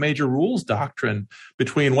up with the major rules doctrine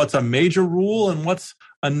between what's a major rule and what's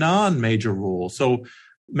a non-major rule. So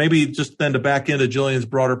maybe just then to back into Gillian's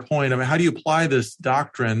broader point, I mean, how do you apply this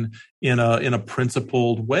doctrine in a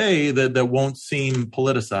principled way that won't seem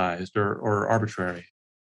politicized or arbitrary?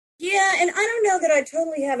 Yeah, and I don't know that I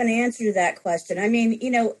totally have an answer to that question. I mean,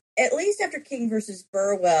 at least after King versus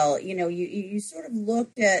Burwell, you sort of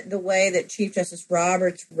looked at the way that Chief Justice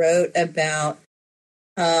Roberts wrote about,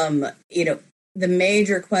 the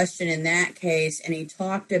major question in that case, and he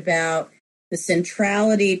talked about the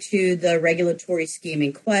centrality to the regulatory scheme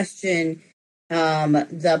in question,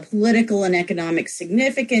 the political and economic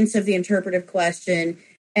significance of the interpretive question,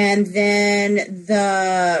 and then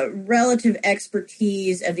the relative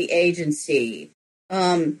expertise of the agency.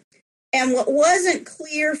 And what wasn't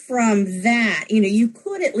clear from that, you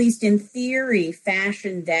could at least in theory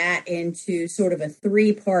fashion that into sort of a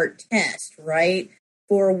three-part test, right?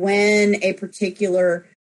 For when a particular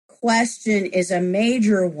question is a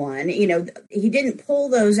major one. He didn't pull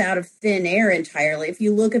those out of thin air entirely. If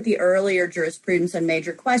you look at the earlier jurisprudence on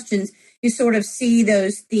major questions, you sort of see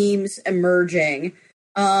those themes emerging.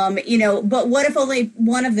 But what if only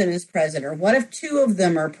one of them is present, or what if two of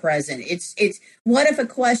them are present? It's what if a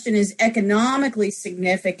question is economically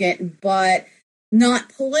significant, but not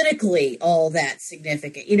politically all that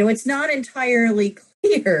significant? It's not entirely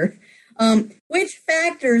clear. Which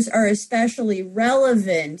factors are especially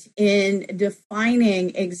relevant in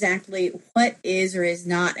defining exactly what is or is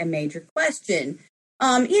not a major question?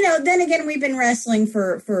 Then again, we've been wrestling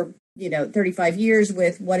for 35 years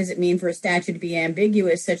with what does it mean for a statute to be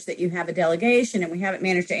ambiguous such that you have a delegation, and we haven't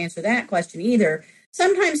managed to answer that question either.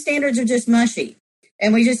 Sometimes standards are just mushy,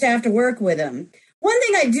 and we just have to work with them. One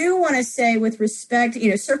thing I do want to say with respect,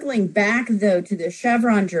 circling back, though, to the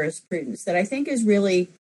Chevron jurisprudence that I think is really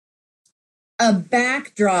a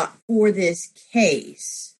backdrop for this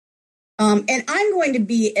case. And I'm going to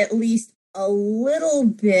be at least a little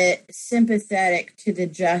bit sympathetic to the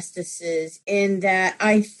justices in that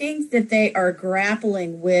I think that they are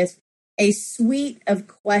grappling with a suite of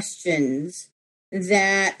questions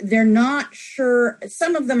that they're not sure,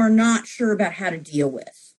 some of them are not sure about how to deal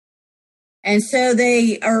with. And so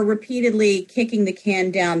they are repeatedly kicking the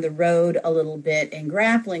can down the road a little bit and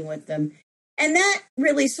grappling with them. And that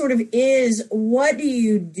really sort of is, what do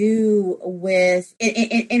you do with,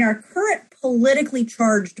 in our current politically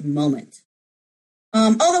charged moment?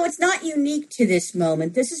 Although it's not unique to this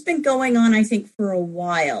moment, this has been going on, I think, for a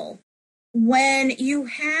while. When you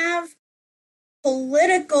have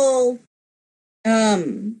political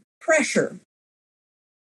pressure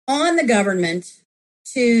on the government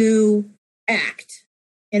to act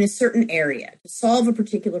in a certain area, to solve a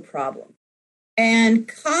particular problem, and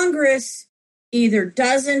Congress either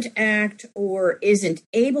doesn't act or isn't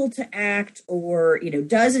able to act or,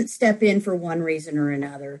 doesn't step in for one reason or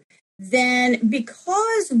another, then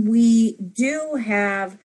because we do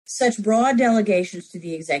have such broad delegations to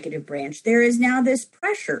the executive branch, there is now this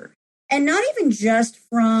pressure. And not even just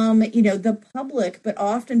from, the public, but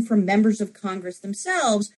often from members of Congress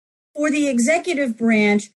themselves, for the executive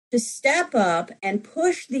branch to step up and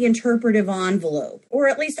push the interpretive envelope, or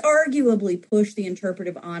at least arguably push the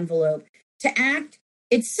interpretive envelope, to act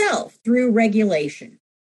itself through regulation.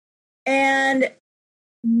 And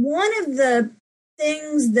one of the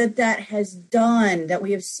things that has done, that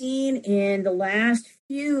we have seen in the last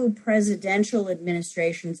few presidential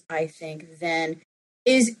administrations, I think, then,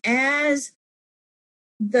 is as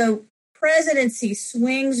the presidency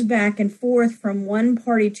swings back and forth from one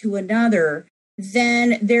party to another,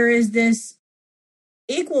 then there is this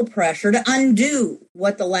equal pressure to undo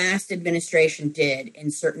what the last administration did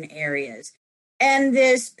in certain areas. And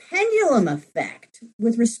this pendulum effect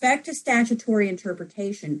with respect to statutory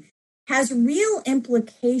interpretation has real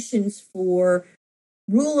implications for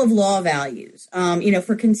rule of law values,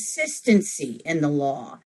 for consistency in the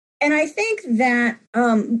law. And I think that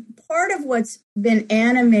part of what's been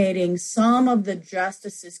animating some of the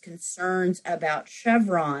justices' concerns about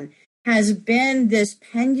Chevron has been this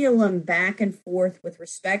pendulum back and forth with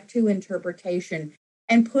respect to interpretation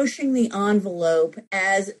and pushing the envelope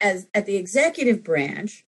as at the executive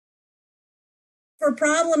branch for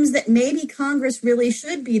problems that maybe Congress really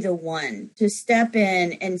should be the one to step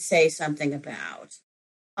in and say something about.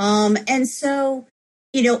 And so,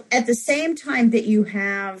 at the same time that you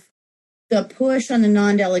have the push on the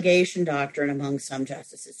non-delegation doctrine among some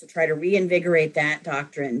justices to try to reinvigorate that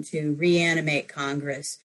doctrine, to reanimate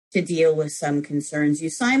Congress, to deal with some concerns, you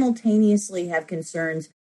simultaneously have concerns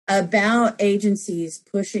about agencies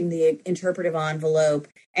pushing the interpretive envelope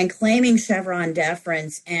and claiming Chevron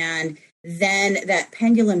deference and than that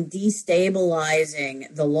pendulum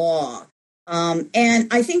destabilizing the law. And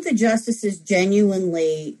I think the justices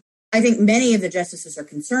genuinely, I think many of the justices are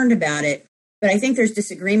concerned about it, but I think there's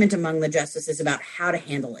disagreement among the justices about how to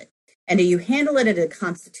handle it. And do you handle it at a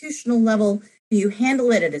constitutional level? Do you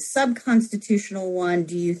handle it at a subconstitutional one?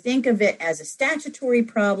 Do you think of it as a statutory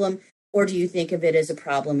problem, or do you think of it as a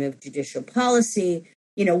problem of judicial policy?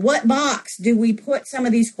 You know, what box do we put some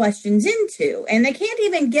of these questions into? And they can't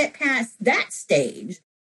even get past that stage,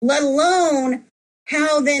 let alone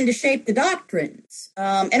how then to shape the doctrines.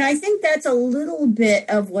 And I think that's a little bit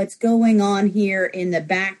of what's going on here in the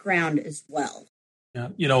background as well. Yeah,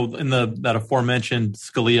 you know, in that aforementioned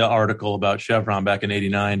Scalia article about Chevron back in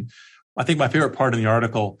 '89, I think my favorite part in the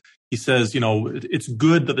article, he says, you know, it's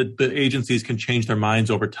good that the agencies can change their minds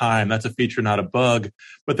over time. That's a feature, not a bug.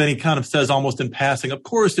 But then he kind of says almost in passing, of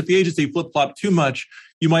course, if the agency flip-flop too much,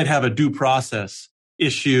 you might have a due process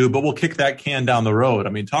issue, but we'll kick that can down the road. I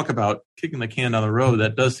mean, talk about kicking the can down the road.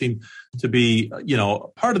 That does seem to be, you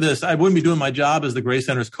know, part of this. I wouldn't be doing my job as the Gray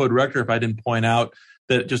Center's co-director if I didn't point out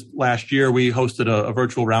that just last year we hosted a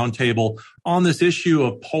virtual roundtable on this issue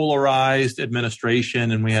of polarized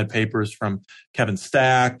administration. And we had papers from Kevin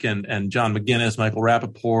Stack and John McGinnis, Michael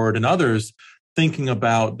Rappaport, and others thinking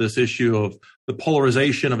about this issue of the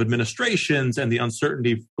polarization of administrations and the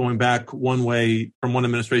uncertainty going back one way from one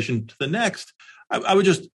administration to the next. I would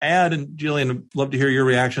just add, and Gillian, I'd love to hear your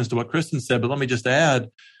reactions to what Kristin said, but let me just add,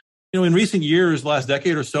 you know, in recent years, last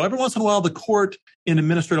decade or so, every once in a while, the court in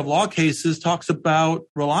administrative law cases talks about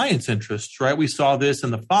reliance interests, right? We saw this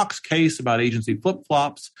in the Fox case about agency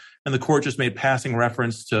flip-flops, and the court just made passing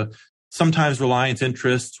reference to sometimes reliance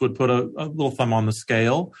interests would put a little thumb on the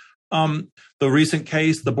scale. The recent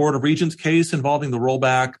case, the Board of Regents case involving the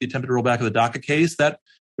attempted rollback of the DACA case, that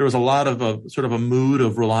there was a lot of sort of a mood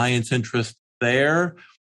of reliance interest there.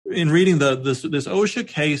 In reading this OSHA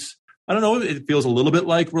case, I don't know, it feels a little bit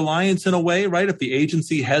like reliance in a way, right? If the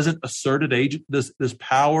agency hasn't asserted this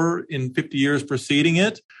power in 50 years preceding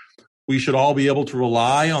it, we should all be able to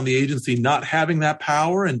rely on the agency not having that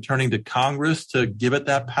power and turning to Congress to give it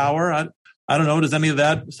that power. I don't know. Does any of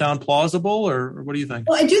that sound plausible, or what do you think?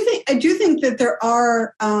 Well, I do think that there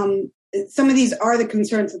are some of these are the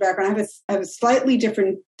concerns in the background. I have a slightly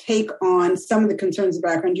different take on some of the concerns in the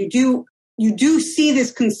background. You do see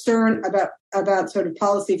this concern about sort of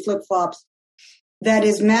policy flip-flops that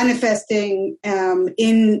is manifesting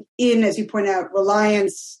in, as you point out,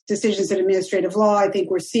 reliance decisions in administrative law. I think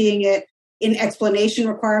we're seeing it in explanation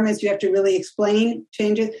requirements. You have to really explain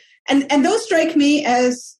changes. And those strike me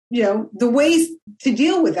as, you know, the ways to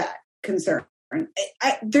deal with that concern.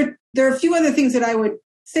 There are a few other things that I would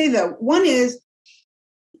say, though. One is,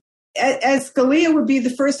 as Scalia would be the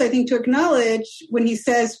first, I think, to acknowledge when he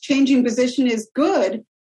says changing position is good,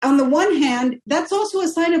 on the one hand, that's also a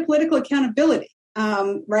sign of political accountability,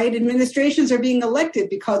 right? Administrations are being elected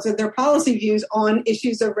because of their policy views on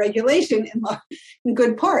issues of regulation in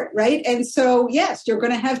good part, right? And so, yes, you're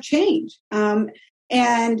going to have change.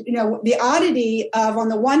 And, you know, the oddity of, on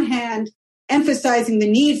the one hand, emphasizing the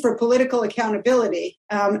need for political accountability,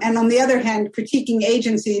 and on the other hand, critiquing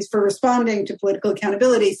agencies for responding to political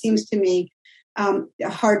accountability seems to me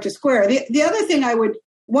hard to square. The other thing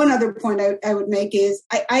one other point I would make is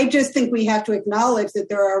I just think we have to acknowledge that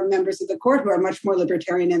there are members of the court who are much more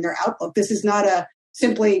libertarian in their outlook. This is not a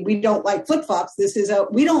simply we don't like flip-flops. This is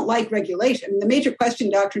we don't like regulation. The major question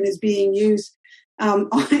doctrine is being used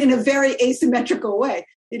in a very asymmetrical way.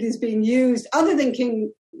 It is being used, other than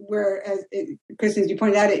King, where, as Kristin, as you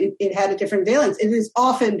pointed out, it had a different valence. It is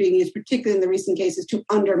often being used, particularly in the recent cases, to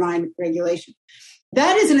undermine regulation.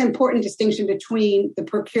 That is an important distinction between the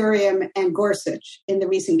per curiam and Gorsuch in the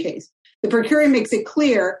recent case. The per curiam makes it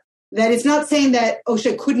clear that it's not saying that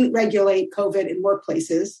OSHA couldn't regulate COVID in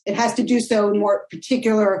workplaces. It has to do so in more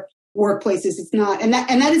particular workplaces. It's not, and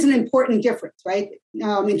that is an important difference, right?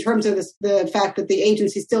 In terms of the fact that the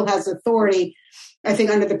agency still has authority. I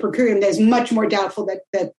think under the per curiam, there's much more doubtful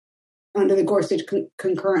that under the Gorsuch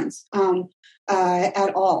concurrence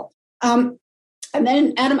at all. And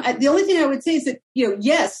then, Adam, the only thing I would say is that, you know,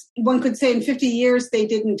 yes, one could say in 50 years they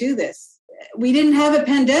didn't do this. We didn't have a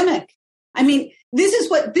pandemic. I mean, this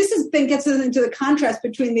then gets us into the contrast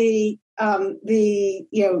between the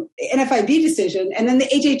NFIB decision and then the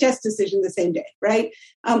HHS decision the same day, right?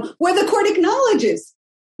 Where the court acknowledges,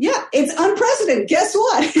 yeah, it's unprecedented. Guess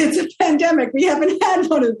what? It's a pandemic. We haven't had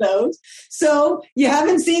one of those. So you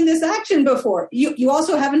haven't seen this action before. You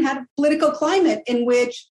also haven't had a political climate in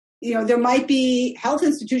which there might be health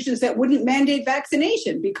institutions that wouldn't mandate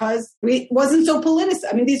vaccination because it wasn't so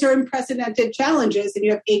politicized. I mean, these are unprecedented challenges, and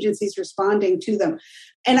you have agencies responding to them.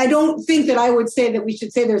 And I don't think that I would say that we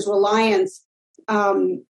should say there's reliance,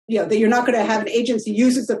 that you're not going to have an agency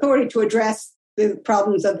use its authority to address the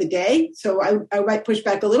problems of the day. So I might push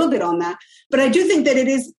back a little bit on that. But I do think that it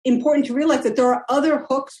is important to realize that there are other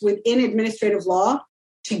hooks within administrative law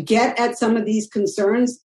to get at some of these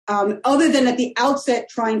concerns, other than at the outset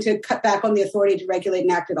trying to cut back on the authority to regulate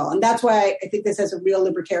and act at all. And that's why I think this has a real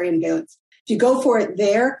libertarian valence. If you go for it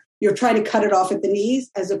there, you're trying to cut it off at the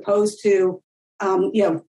knees, as opposed to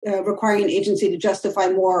requiring an agency to justify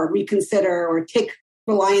more or reconsider or take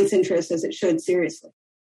reliance interests as it should seriously.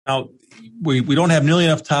 Now, we don't have nearly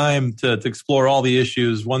enough time to explore all the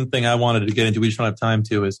issues. One thing I wanted to get into, we just don't have time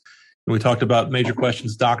to, is we talked about major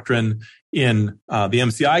questions doctrine in the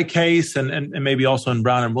MCI case and maybe also in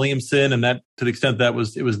Brown and Williamson. And that, to the extent that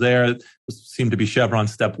it was there, it seemed to be Chevron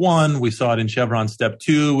step 1. We saw it in Chevron step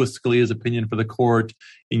 2 with Scalia's opinion for the court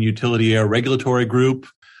in Utility Air Regulatory Group.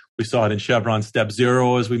 We saw it in Chevron step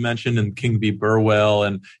 0, as we mentioned, in King v. Burwell.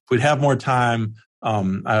 And if we'd have more time,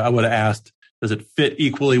 I would have asked, does it fit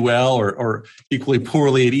equally well or equally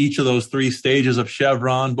poorly at each of those 3 stages of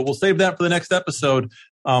Chevron? But we'll save that for the next episode.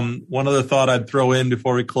 One other thought I'd throw in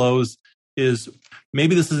before we close is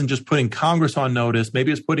maybe this isn't just putting Congress on notice.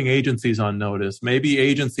 Maybe it's putting agencies on notice. Maybe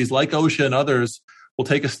agencies like OSHA and others will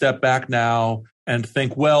take a step back now and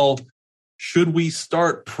think, well, should we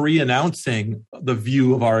start pre-announcing the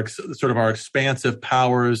view of our expansive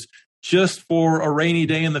powers just for a rainy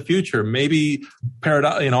day in the future? Maybe,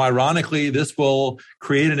 ironically, this will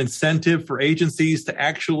create an incentive for agencies to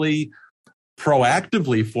actually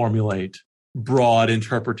proactively formulate broad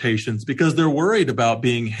interpretations because they're worried about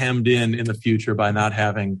being hemmed in the future by not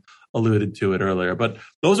having alluded to it earlier. But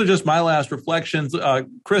those are just my last reflections.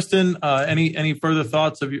 Kristin, any further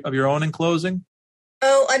thoughts of your own in closing?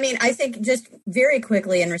 Oh, I mean, I think just very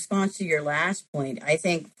quickly in response to your last point, I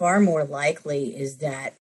think far more likely is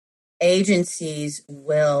that agencies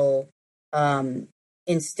will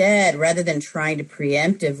instead, rather than trying to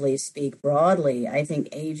preemptively speak broadly, I think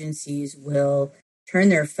agencies will turn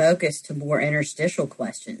their focus to more interstitial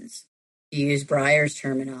questions, to use Breyer's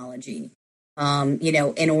terminology,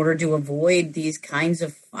 in order to avoid these kinds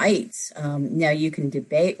of fights. Now, you can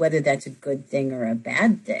debate whether that's a good thing or a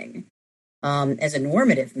bad thing as a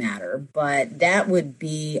normative matter, but that would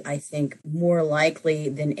be, I think, more likely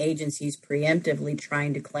than agencies preemptively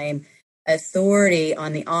trying to claim authority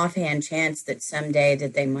on the offhand chance that someday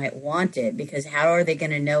that they might want it, because how are they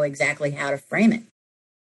going to know exactly how to frame it?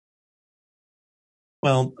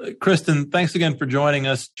 Well, Kristin, thanks again for joining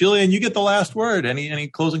us. Gillian, you get the last word. Any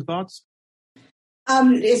closing thoughts?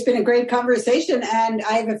 It's been a great conversation, and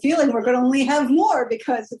I have a feeling we're going to only have more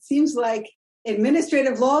because it seems like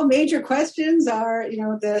administrative law major questions are,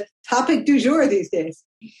 the topic du jour these days.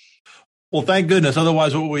 Well, thank goodness.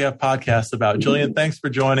 Otherwise, what would we have podcasts about? Gillian, thanks for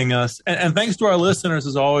joining us. And thanks to our listeners,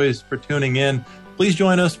 as always, for tuning in. Please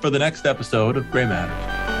join us for the next episode of Gray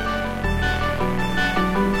Matters.